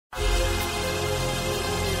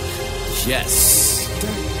Yes,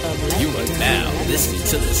 you are now listening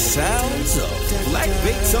to the sounds of Black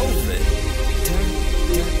Beethoven.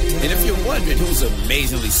 And if you're wondering whose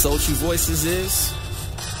amazingly sultry voices is,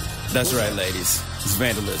 that's right, ladies, it's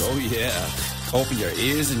Vandalyzm. Oh yeah, open your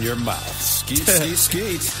ears and your mouth. Skeet, skeet,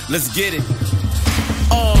 skeet. Let's get it.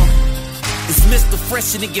 It's Mr.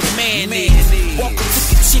 Fresh and Nigga Man. Welcome to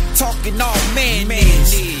the chick talking all man.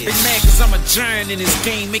 Big man, cause I'm a giant in this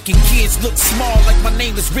game, making kids look small like my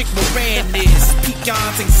name is Rick Moranis.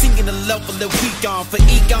 Pecans ain't singing the level that we on. For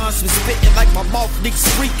Egons, been spitting like my mouth Nick's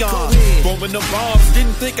freak on. Bombing the bombs,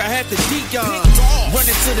 didn't think I had the D-Gon.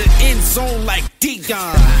 Running to the end zone like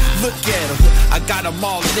D-Gon. Look at him, I got them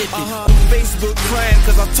all living. On Facebook crying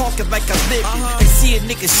cause I'm talking like I live it. They see a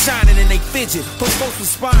nigga shining and they fidget. Post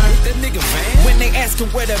respond with that nigga van. When they asking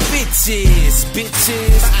where the bitch is,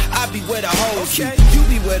 bitches, I be where the hoes be. You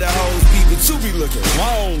be where the hoes be, but you be looking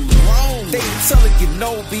wrong. They ain't telling you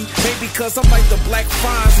no be. Maybe cause I'm like the Black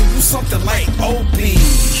Fonz and you something like OB.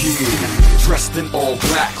 Yeah, dressed in all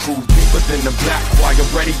black, crew deeper than the black choir,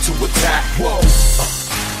 ready to attack. Whoa.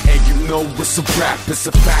 And you know it's a rap, it's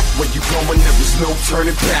a fact. Where you going, there is no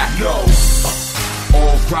turning back. No.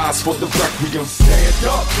 All rise for the Requiem. Stand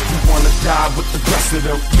up. You wanna die with the rest of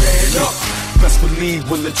them. Stand up. Best believe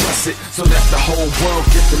we'll address it so that the whole world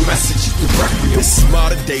get the message. The Requiem. This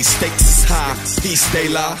modern day stakes is high. Peace they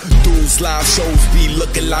lie. Dudes live shows be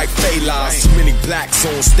looking like Phalas. Too many blacks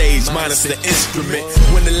on stage minus the instrument.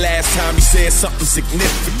 When the last time you said something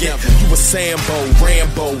significant? You were Sambo,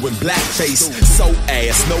 Rambo, and blackface. So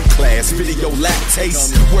ass, no class, video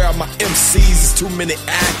lactace. Where are my MCs? It's too many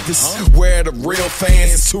actors. Where are the real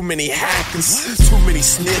fans? Too many hackers. Too many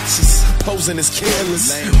snitches. Posing as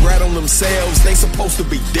killers. Rat on themselves. They supposed to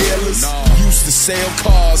be dealers. Used to sell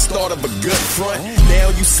cars, thought of a good front.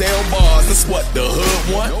 Now you sell bars, that's what the hood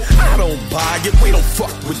want. I don't buy it, we don't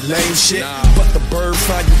fuck with lame shit. But the bird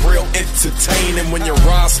find you real entertaining when your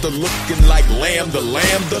roster looking like lambda.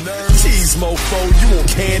 Cheese mofo, you on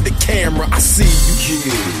candid camera, I see you.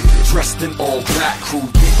 Yeah, dressed in all black, crew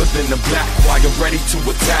deeper than the black choir, ready to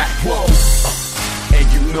attack. Whoa. And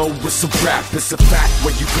you know it's a rap, it's a fact.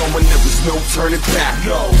 Where you going, there is no turning back.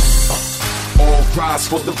 No. All rise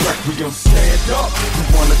for the Requiem. Stand up.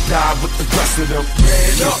 You wanna die with the rest of them.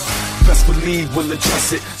 Stand up. Best believe we'll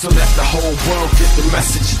address it so that the whole world get the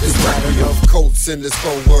message. There's not enough coats in this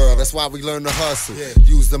whole world. That's why we learn to hustle.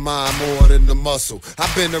 Use the mind more than the muscle.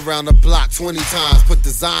 I've been around the block 20 times, put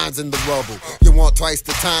designs in the rubble. You want twice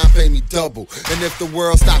the time, pay me double. And if the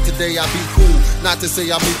world stopped today, I'd be cool. Not to say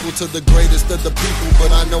I'm equal to the greatest of the people, but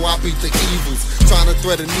I know I beat the evils. Trying to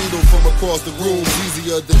thread a needle from across the room,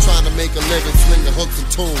 easier than trying to make a living slinging hooks and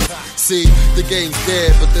tunes. See, the game's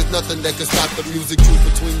dead, but there's nothing that can stop the music truth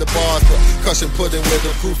between the bars. Percussion put in where the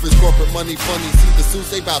proof is. Corporate money funny, see the suits,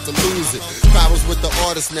 they about to lose it. Powers with the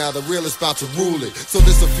artist now, the realist about to rule it. So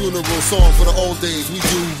this a funeral song for the old days, we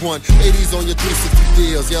do one. 80s on your 360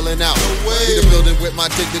 deals, yelling out, no way. Be the building with my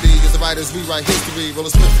dignity, as the writers rewrite history. Roll a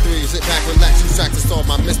split three, sit back, relax, you track to solve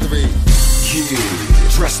my mystery. Yeah,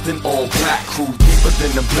 dressed in all black, crew deeper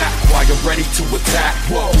than the black choir, ready to attack.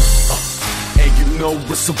 Whoa. And you know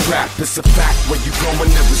it's a rap, it's a fact. Where you going,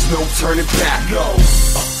 there is no turning back. No.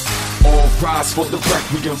 All rise for the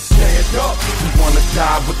Requiem. Stand up. You wanna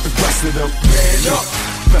die with the rest of them. Stand up.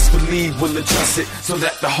 Best believe we'll address it so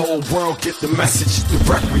that the whole world get the message. The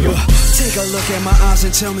Requiem. Take a look at my eyes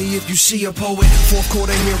and tell me if you see a poet. Fourth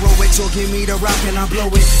quarter heroics, or give me the rock and I blow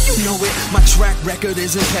it. You know it, my track record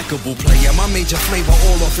is impeccable, player. My major flavor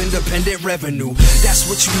all off independent revenue. That's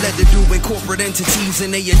what you led to do in corporate entities,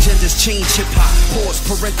 and their agendas change hip-hop. Pause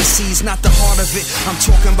parentheses, not the heart of it. I'm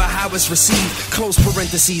talking about how it's received. Close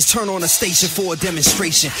parentheses, turn on a station for a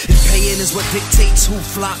demonstration. If paying is what dictates who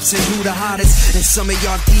flops and who the hottest, and some of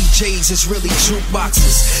y'all DJs is really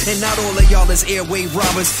jukeboxes. And not all of y'all is airway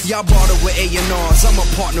robbers. Y'all barter with A&Rs. I'm a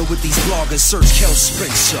partner with these bloggers. Search Kel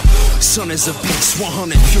Spencer. Son is a beast,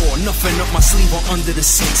 100 pure. Nothing up my sleeve or under the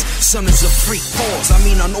seats. Son is a freak. Pause, I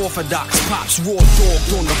mean unorthodox. Pops raw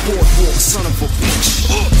dogged on the boardwalk. Son of a bitch.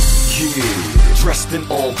 Yeah, dressed in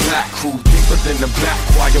all black, crew deeper than the black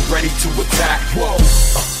choir, ready to attack. Whoa.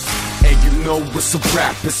 And you know it's a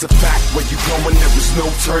rap, it's a fact. Where you going, there is no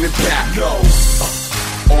turning back. No.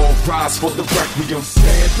 All rise for the Requiem.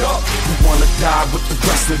 Stand up. You wanna die with the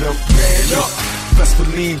rest of them. Stand up. Best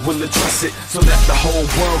believe we'll address it so that the whole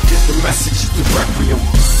world get the message. The Requiem.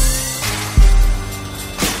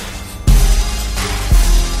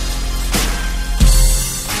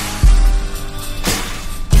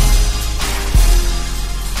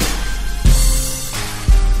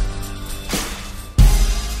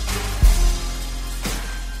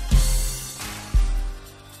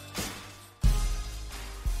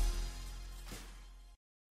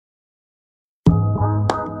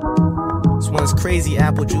 one's Crazy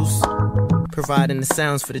Apple Juice, providing the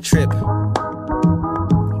sounds for the trip.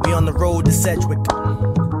 We on the road to Sedgwick.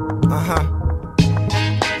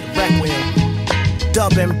 Requiem,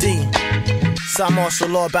 Dub MD,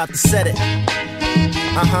 Cymarshall Law about to set it.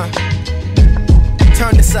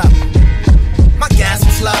 Turn this up. My gas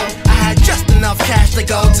was low, I had just enough cash to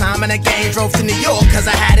go. Time in the game, drove to New York cause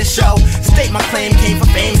I had a show. State my claim, came for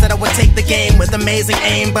fame, said I would take the game with amazing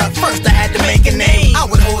aim. But first I had to make a name. I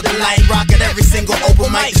would hold the light, rock at every single open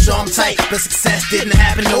mic, show I'm tight. But success didn't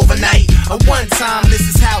happen overnight. At one time, this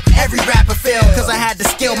is how every rapper felt. Cause I had the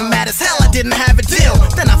skill, but mad as hell, I didn't have a deal.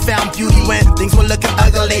 Then I found beauty when things were looking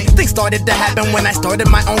ugly. Things started to happen when I started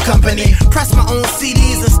my own company. Pressed my own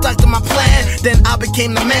CDs and stuck to my plan. Then I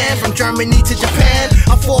became the man from Germany to Japan.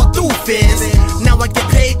 I fought through fears. Now I get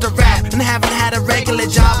paid to rap and haven't had a regular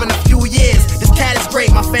job in a few years. This cat is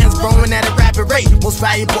great, my fans growing at a rapid rate. Most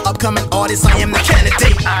valuable upcoming artist, I am the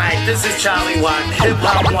candidate. Alright, this is Charlie Watt, Hip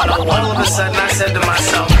Hop 101. All of a sudden I said to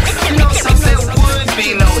myself, you know something, there would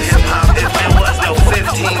be no hip hop if there was no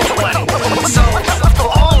 1520. So for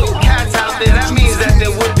all you cats out there, that means that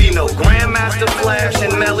there would be no Grandmaster Flash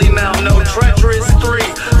and Melly Mel, no Treacherous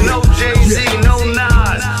 3, no Jay-Z, no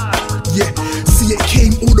Nas. Yeah, see it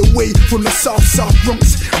came all the way from the South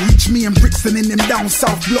Bronx. Reach me in Brixton in them down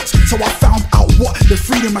south blocks. So I found out what the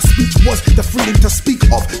freedom of speech was. The freedom to speak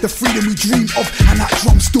of, the freedom we dream of. And that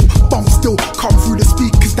drum still, bump still, come through the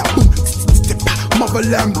speakers. That boom,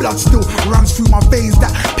 motherland blood still runs through my veins.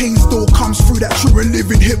 That pain still comes through that true and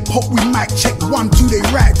living hip hop. We mic check 1, 2, they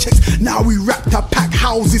rag checks. Now we wrap to pack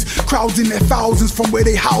houses, crowds in their thousands from where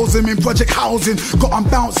they house them in project housing. Got them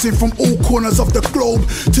bouncing from all corners of the globe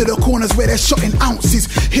to the corners where they're shot in ounces.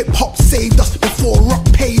 Hip hop saved us before rock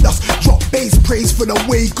paid us. Drop bass praise for the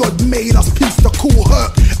way God made us. Peace the cool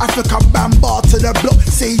hurt, Africa Bamba to the block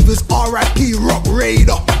savers. R.I.P. Rock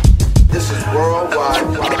Raider. This is worldwide.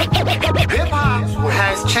 Hip-hop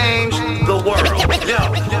has changed the world. Yo,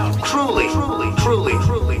 truly.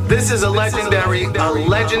 This is a legendary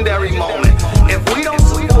moment. If we don't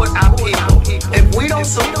support our people, if we don't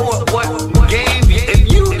support what game,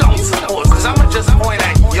 if you don't support, cause I'ma just point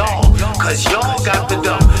at y'all, cause y'all got the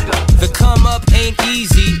dough. The come up ain't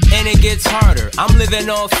easy and it gets harder. I'm living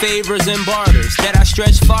off favors and barters that I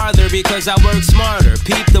stretch farther because I work smarter.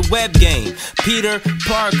 Peep the web game, Peter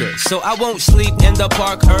Parker. So I won't sleep in the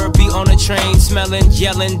park or be on a train smelling,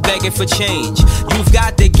 yelling, begging for change. You've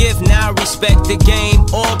got the gift, now respect the game,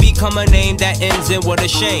 or become a name that ends in what a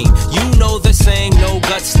shame. You know the saying, no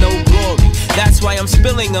guts, no glory. That's why I'm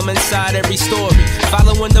spilling them inside every story,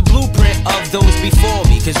 following the blueprint of those before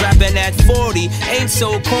me. Cause rapping at 40 ain't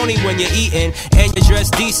so corny when you're eating and you're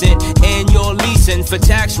dressed decent and you're leasing for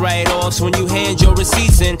tax write-offs when you hand your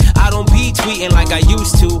receipts in. I don't be tweeting like I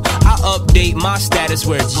used to. I update my status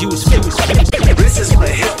where it's useful. This is what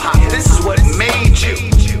hip-hop, this is what made you.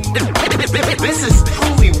 This is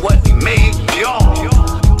truly what made y'all.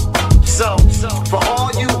 So, for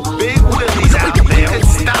all you big willies out there,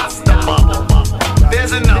 stop the bubble.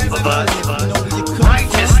 There's enough of us.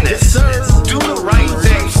 Righteousness, do the right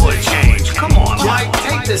thing for a change. Come on, Mike,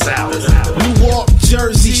 take this out. Newark,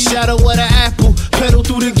 Jersey, shadow of the apple. Pedal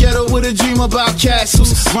through the ghetto with a dream about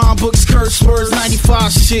castles. Rhyme books, curse words,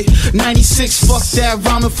 95 shit. 96, fuck that,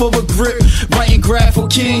 rhyming for a grip. Writing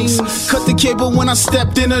graphic kings. Cut the cable when I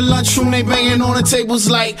stepped in the lunchroom. They banging on the tables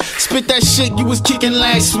like, spit that shit you was kicking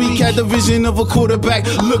last week. Had the vision of a quarterback,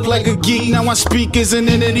 look like a geek. Now I speak as an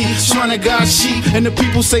entity, trying to guide sheep. And the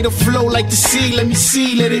people say the flow like the sea. Let me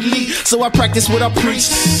see, let it lead. So I practice what I preach.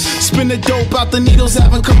 Spin the dope out the needles,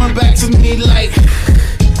 haven't coming back to me like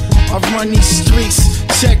I run these streets.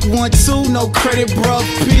 Check 1, 2, no credit, bro,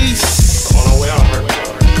 peace. On our way out,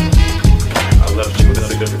 I left you with a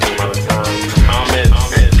significant amount of time.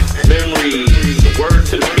 Comments, memories, word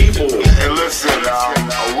to the people. And listen, a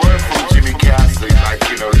word from Jimmy Cassidy, like,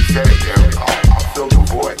 you know, he said it there, I filled the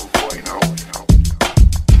void, you know.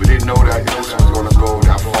 We didn't know that this was going to go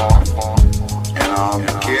that far.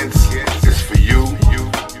 And kids, it's for you.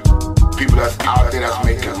 People that's out there that's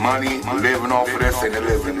making money, living off of this, and they're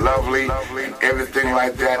living lovely, and everything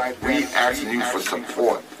like that. We asking you for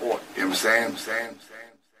support. You know what I'm saying?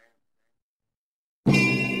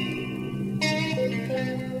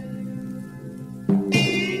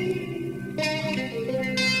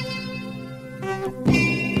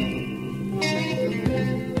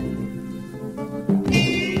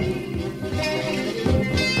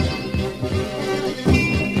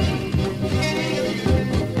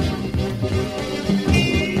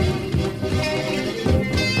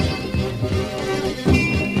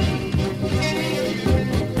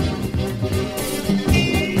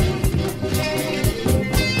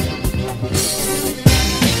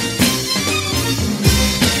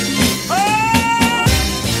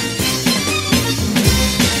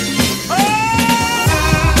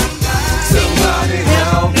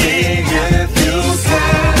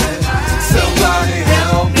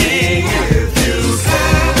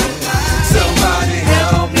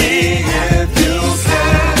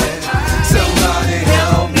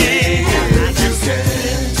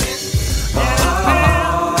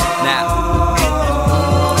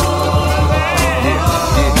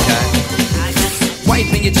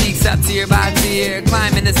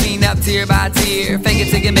 by tear. Fake it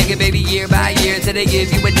till you make it, baby, year by year, till they give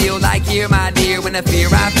you a deal like here, my dear. When the fear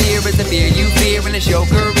I fear is the fear you fear, and it's your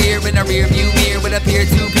career in the rear view mirror with a peer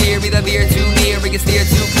to peer, either veer too near, or you steer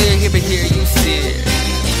too clear. Here, but here you steer.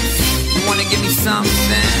 You wanna give me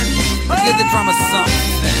something? Or give the drummer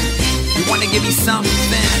something. You wanna give me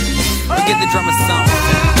something? Or give the drummer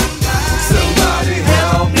something. Somebody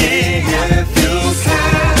help me if you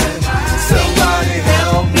can. Somebody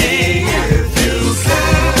help me if you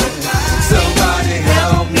can. Somebody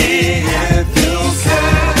help me if you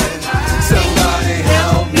can. Somebody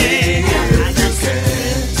help me if you can.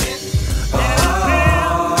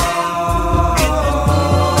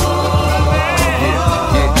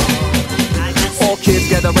 All kids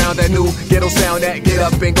gather around that new ghetto sound, that get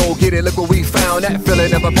up and go get it. Look what we found, that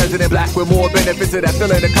feeling of a president black with more benefits of that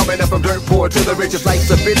feeling of coming up from dirt poor to the richest. Life's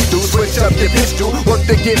a bitch, dude. Switch up your pitch, dude. Work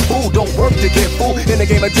to get food, don't work to get food. In the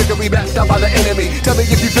game of trickery, backed up by the enemy. Tell me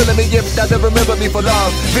if you feeling me, if not, then remember me for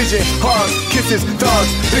love, vision, hugs, kisses, thugs,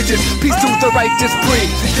 bitches. Peace to the righteous,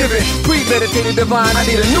 pre-given, premeditated divine. I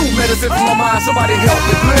need a new medicine for my mind. Somebody help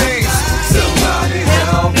me, please. Somebody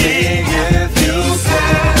help me if you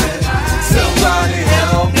can. Somebody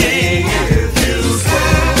help me if you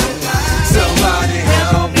can. Somebody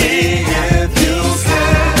help me if you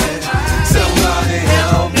can. Somebody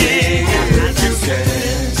help me if you can.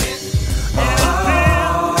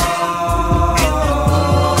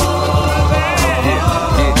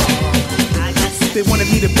 They wanted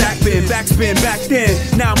me to backspin back then.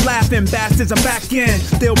 Now I'm laughing, bastards, I'm back in.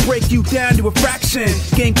 They'll break you down to a fraction.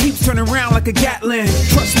 Game keeps turning around like a Gatlin.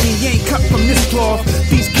 Trust me, you ain't cut from this cloth.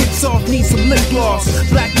 These kids off need some lip gloss.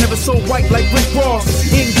 Black never so white like Rick Ross.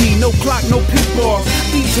 Indie, no clock, no pit boss.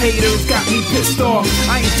 These haters got me pissed off.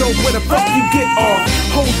 I ain't dope, where the fuck you get off?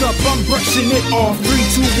 Hold up, I'm brushing it off. 3,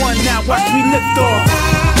 2, 1, now watch me lift off.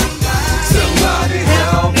 Somebody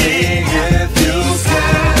help me if you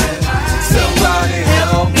can. Somebody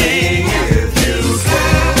help me if you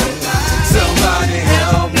can. Somebody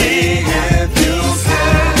help me if you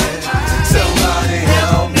can. Somebody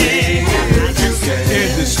help me if you can.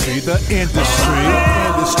 Industry, the industry,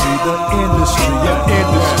 industry, the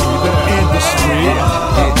industry, the industry.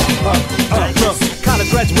 College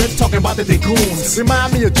graduates talking about the goons.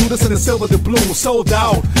 Remind me of Judas and the silver doubloon. Sold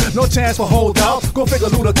out, no chance for holdout. Go figure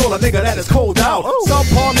Luda told a nigga that is cold out. Some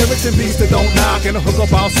palm lyrics and beats that don't knock. And a hook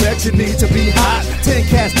about sex, you need to be hot. 10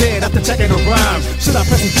 cats dead after checking a rhyme. Should I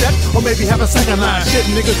press eject or maybe have a second line? Shit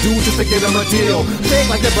niggas do just to get them a deal. Fake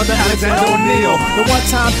like their brother Alexander O'Neal. The one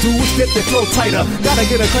time dudes get their flow tighter. Gotta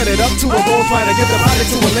get a credit up to a ghostwriter. Give the project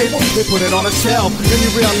to a label, they put it on a shelf. Then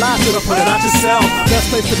you realize that I put it out yourself. Best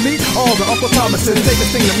place to meet all the Uncle Thomases. Take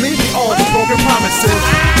this thing to me, all the broken promises.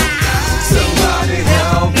 Somebody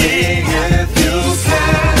help me if you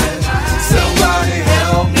can. Somebody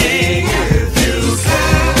help me if you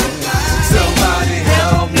can. Somebody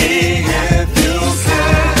help me if you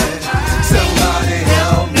can. Somebody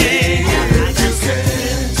help me if you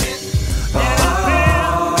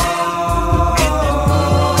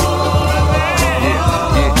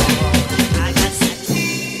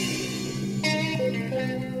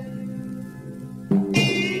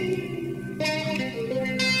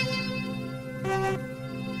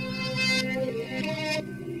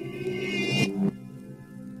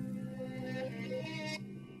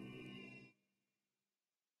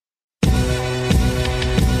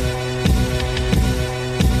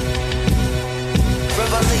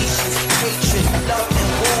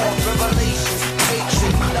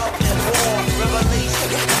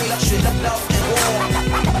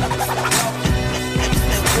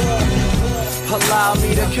Allow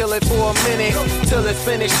me to kill it for a minute till it's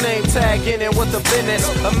finished. Name tag in it with the business.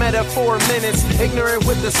 A metaphor minutes. Ignorant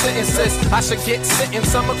with the sentences. I should get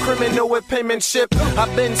sentenced. I'm a criminal with penmanship.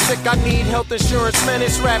 I've been sick. I need health insurance.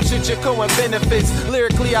 Menace rap shit. Your co-benefits.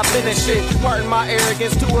 Lyrically, I finish it. Pardon my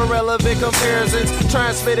arrogance to irrelevant comparisons. Try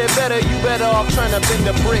and spit it better. You better off trying to bend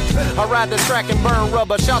the brick. I ride the track and burn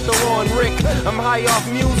rubber. Shout the Ron Rick. I'm high off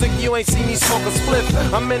music. You ain't see me smoke a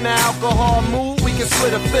spliff. I'm in the alcohol mood. We can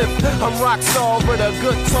split a fifth. I'm rock star with a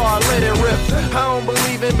guitar, let it rip. I don't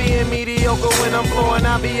believe in being mediocre when I'm flowing.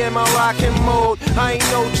 I be in my rockin' mode. I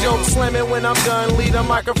ain't no joke, slamming when I'm done. Leave the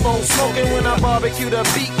microphone smoking when I barbecue the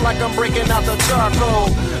beat like I'm breaking out the charcoal.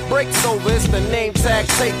 Breaks over, it's the name tag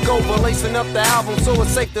takeover. Lacing up the album so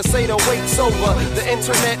it's safe to say the wait's over. The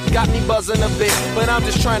internet got me buzzing a bit, but I'm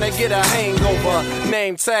just trying to get a hangover.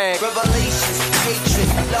 Name tag. Revelations, hatred,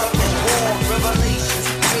 love and war. Revelations,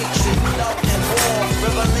 hatred, love and war.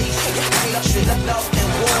 Revelations, hatred, love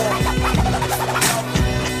and war.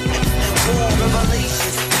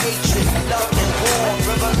 Revelations, hatred, love and war.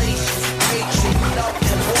 Revelations, hatred, love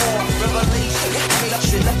and war. Revelations.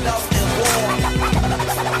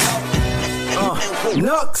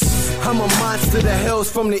 Knuxx. I'm a monster that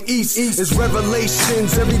hails from the east. It's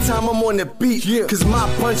revelations every time I'm on the beat. Cause my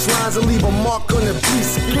punchlines will leave a mark on the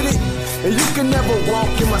beast. Get it? And you can never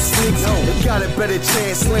walk in my sneaks. They got a better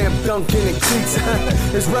chance, slam dunk in the cleats.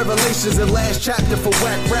 It's revelations, the last chapter for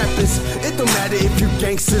whack rappers. It don't matter if you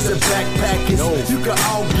gangsters or backpackers. You can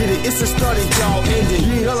all get it. It's the start of y'all ending.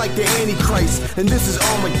 You're like the Antichrist, and this is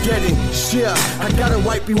Armageddon. Yeah, I gotta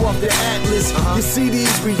wipe you off the atlas. You see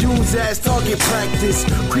these we use as target practice.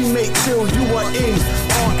 Cremate till you are in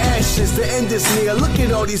all ashes. The end is near. Look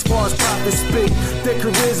at all these false prophets spit. Their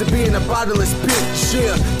careers are being a bottomless pit.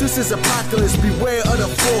 Yeah, this is apocalypse. Beware of the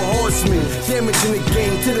 4 horsemen. Damaging the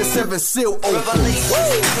game to the 7th seal open. Revelations,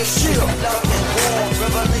 hatred, love and war.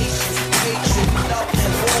 Revelations, hatred, love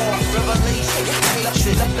and war. Revelations,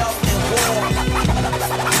 hatred, love and war.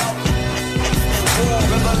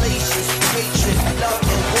 Revelations, hatred, love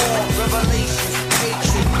and war. Revelations,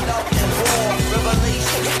 hatred, love and war.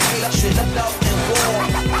 Revelations, hatred, love and war.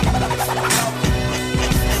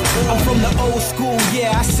 I'm from the old school,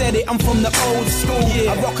 yeah, I said it, I'm from the old school.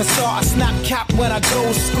 I rock a star, I snap cap when I go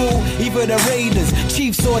to school. Either the Raiders,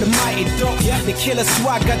 Chiefs or the Mighty Ducks. The killer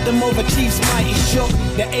swag got them over Chiefs mighty shook.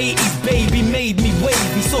 The 80s baby made me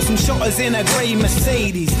wavy. Saw some shotters in a grey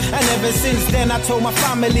Mercedes. And ever since then I told my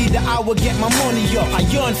family that I would get my money up. I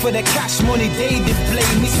yearned for the cash money, they did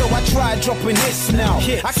blame me, so I tried dropping hits now.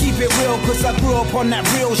 I keep it real cause I grew up on that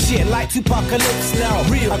real shit like Tupacalypse now.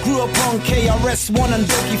 I grew up on KRS-One and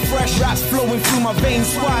Doki Fresh. Raps flowing through my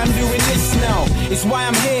veins, why I'm doing this now. It's why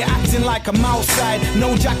I'm here acting like I'm outside.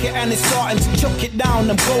 No jacket and it's starting to chuck it down.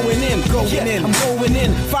 I'm going in, I'm going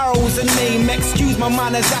in. Faro's a name, excuse my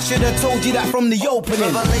manners, I should have told you that from the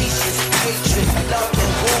opening. Revelations, hatred, love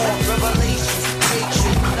and war. Revelations,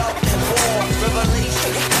 hatred, love and war.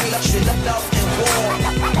 Revelations, hatred, love and war.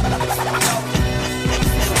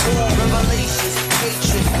 Revelations,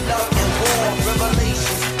 hatred, love and war.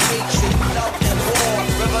 Revelations, hatred, love and war.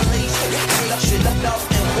 Revelations, hatred, love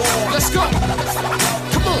and war. Let's go.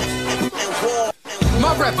 Come on.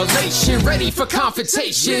 My revelation, ready for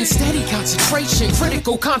confrontation. Steady concentration,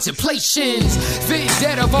 critical contemplations.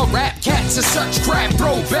 Vendetta of a rap cat to search crap.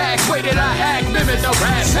 Throwback, way that I act, mimic the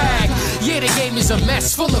rap tag. Yeah, the game is a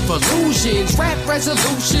mess full of illusions. Rap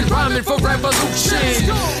resolution, rhyming for revolution.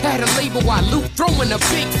 At a label I loot, throwing a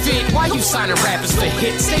big fit. Why you signing rappers for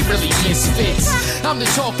hits? They really misfits. I'm the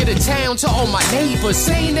talk of the town to all my neighbors,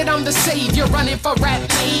 saying that I'm the savior, running for rap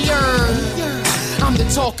mayor. I'm the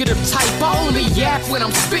talkative type, I only yap when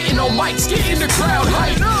I'm spitting on mics, getting the crowd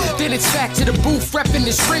hype. Then it's back to the booth, repping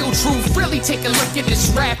this real truth. Really take a look at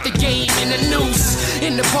this rap, the game, and the noose.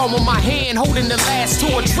 In the palm of my hand, holding the last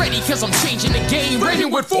torch, ready cause I'm changing the game,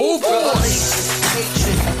 reigning with full force.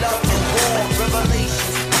 Hatred, love and war.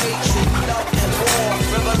 Revelations, hatred, love and war.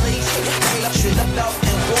 Revelations, hatred, love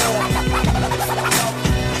and war.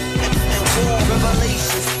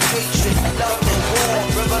 Revelations, hatred, love and war.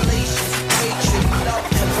 Revelations, hatred, love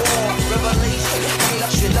and war. Revelations,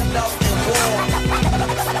 hatred, love and war.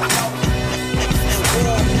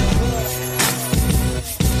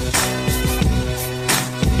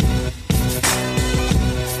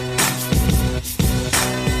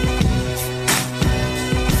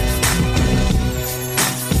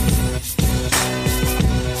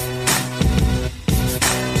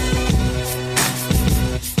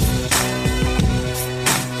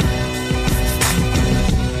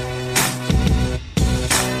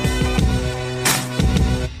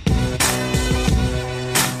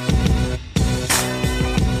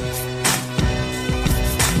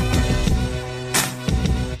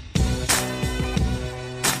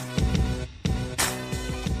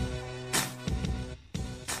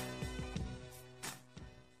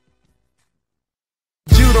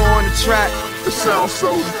 Track. It sounds so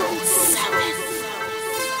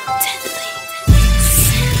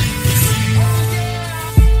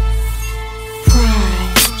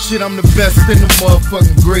shit, I'm the best and the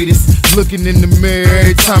motherfucking greatest. Looking in the mirror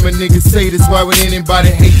every time a nigga say this. Why would anybody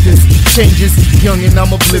hate this? Changes, young and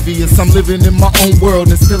I'm oblivious. I'm living in my own world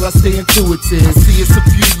and still I stay intuitive. See, it's a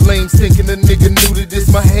few lames thinking a nigga new to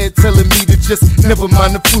this. My head telling me to just never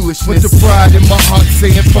mind the foolishness. With the pride in my heart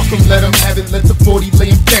saying fuck him, let him have it. Let the 40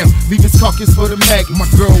 lay him down, leave his carcass for the maggot.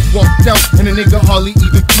 My girl walked out and the nigga hardly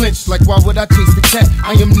even flinched. Like why would I chase the cat?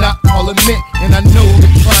 I am not parliament. And I know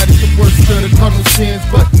that pride is the worst of the cardinal sins,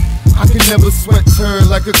 but I can never sweat her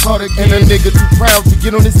like a cardigan. And a nigga too proud to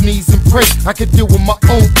get on his knees and pray. I can deal with my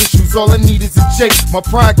own issues, all I need is a J. My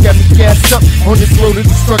pride got me gassed up on this road of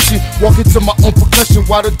destruction. Walking to my own percussion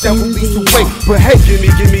while the devil leads the way. But hey, give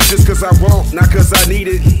me just cause I want, not cause I need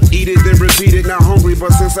it. Eat it then repeat it, not hungry but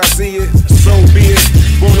since I see it, so be it.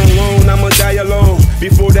 Born alone, I'ma die alone.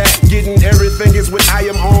 Before that, getting everything is what I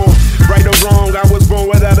am on. Right or wrong, I was born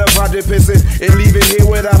without a pot to pissing, and leaving here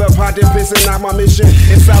without a pot to pissing. Not my mission.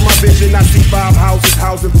 Inside my vision, I see 5 houses,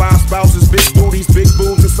 housing 5 spouses, big booties, big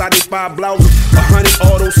boobs inside these 5 blouses. 100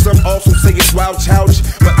 autos, some also say it's wild childish,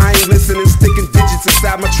 but I ain't listening. Sticking digits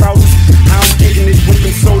inside my trousers. I'm getting it,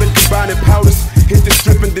 whipping soda, combining powders. Hit the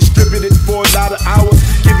strip and distribute it for a lot of hours.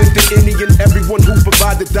 Give it to any and everyone who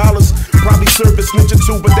provide the dollars. Probably serve a snitch or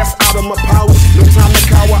two, but that's out of my powers. No time to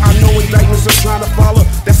cower, I know indictments are trying to follow.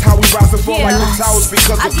 That's how we rise and fall like the towers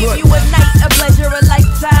because I of give good. you a night of pleasure, a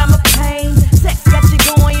lifetime of pain. Sex got you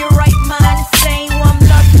going, your right mind insane. One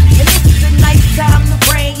love, and this is a nice time to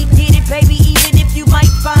brain. You get it, baby, even if you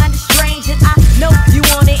might find it strange. And I know you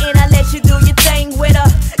want it, and I let you do your thing with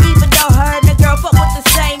her. Even though her and the girl fuck with the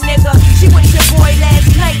same nigga. She with your boy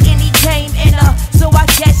last night, and he came in her. So I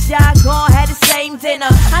guess y'all gon' have the same dinner.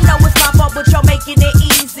 I know it's my fault, but y'all making it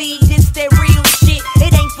easy. This that real shit,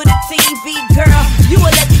 it ain't for the TV, girl. You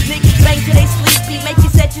will let these niggas bang till they sleepy. Make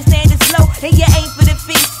you set your standards low, and you ain't for the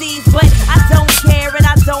feces. But I don't care, and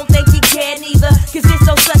I don't think you care neither. Cause there's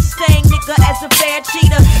no such thing, nigga, as a fair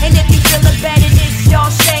cheater. And if you feelin' bad, it is your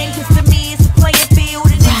shame. Cause to me, it's a playing field,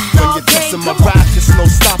 and it's all game. My rap, there's no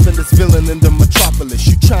stopping this villain in the metropolis.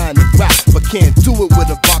 You trying to rap, but can't do it with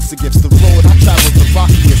a box of gifts. The road I travel's the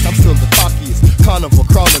rockiest, I'm still the cockiest. Carnival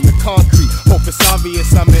crawling the concrete. Hope it's obvious,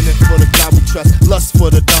 I'm in it for the God we trust. Lust for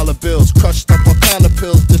the dollar bills, crushed up on kind of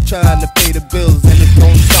pills, just trying to pay the bills. And it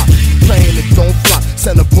don't stop, playing it don't flop.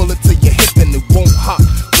 Send a bullet to your hip and it won't hop.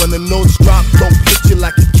 When the notes drop, don't hit you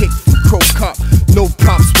like a kick from Crow Cop. No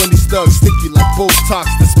props when these thugs stick you like Botox.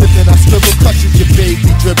 The spit that I scribble crushes your baby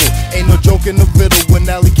dribble. Ain't no joke in the riddle when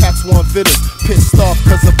alley cats want vittles. Pissed off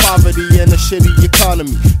cause of poverty and a shitty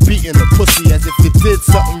economy. Beating a pussy as if it did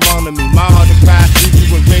something wrong to me. My heart and rap, leave you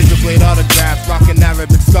with razor blade autographs. Rocking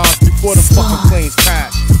Arabic scars before the fucking planes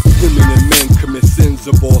crash. Women and men commit sins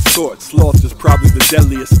of all sorts. Sloth is probably the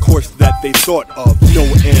deadliest course that they thought of. No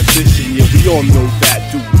ambition, yeah, we all know that,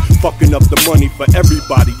 dude. Fucking up the money for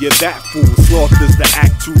everybody, yeah, that fool. Sloth is the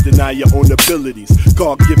act to deny your own abilities.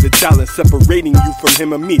 God-given talent separating you from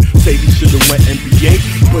him and me. Say he should've went NBA,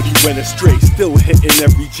 but he went astray. Still hitting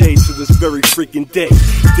every J to this very freaking day.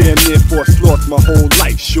 Damn near for sloth my whole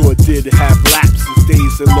life. Sure did have lapses,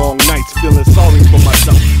 days and long nights. Feeling sorry for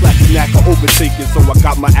myself, like a knack of overtaking. So I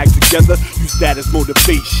got my act together, use that as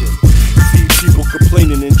motivation. See people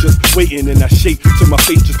complaining and just waiting, and I shake to my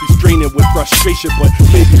face, just be straining with frustration. But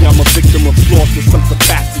maybe I'm a victim of sloth in some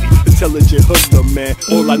capacity. Intelligent hoodlum, man,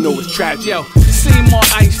 all I know is tragic. Yo, see more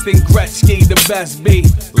ice than Gretzky, the best be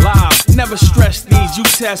live. Never stress these, you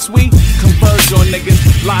test, we converge on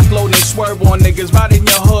niggas. Lock, load, and swerve on niggas. Right in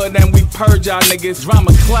your hood and we purge our niggas.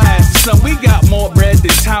 Drama class, so we got more bread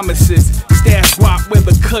than Thomas's. Stash guap with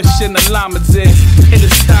a cushion the llamas is. It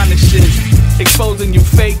astonishes, exposing you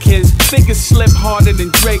fake kids. Think it's slip harder than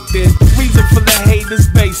Drake did. The reason for the hate is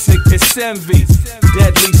basic, it's envy.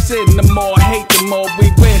 Deadly sin, the more hate, the more we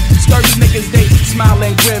win. Scurvy niggas, they smile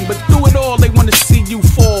and grin, but through it all, they wanna see you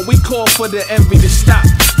fall. We call for the envy to stop.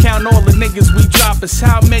 Count all the niggas we drop. It's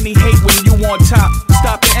how many hate when you on top.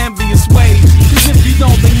 Stop the envious ways, cause if you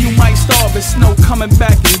don't, then you might starve. It's no coming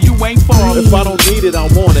back and you ain't far. If I don't need it, I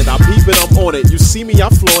want it. I peep it, I'm on it. You see me, I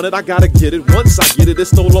flaunt it. I gotta get it. Once I get it,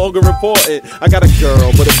 it's no longer important. I got a girl,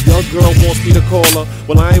 but if your girl wants me to call her,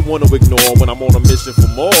 well, I ain't wanna ignore when I'm on a mission for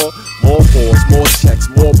more. More force, more checks,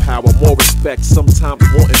 more power, more respect. Sometimes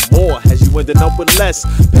wanting more has you ending up with less.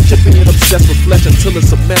 Picture being obsessed with flesh until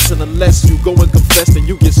it's a mess. And unless you go and confess, then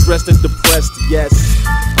you get stressed and depressed. Yes,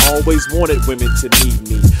 I always wanted women to need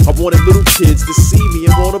me. I wanted little kids to see me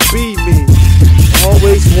and wanna be me. I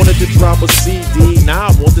always wanted to drop a CD. Now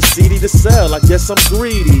I want the CD to sell. I guess I'm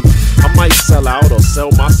greedy. I might sell out or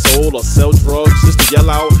sell my soul or sell drugs just to yell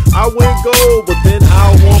out I went gold, but then I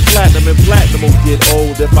want platinum, and platinum will get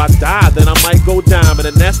old. If I die, then I might go diamond,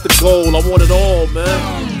 and that's the goal. I want it all,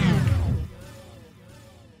 man.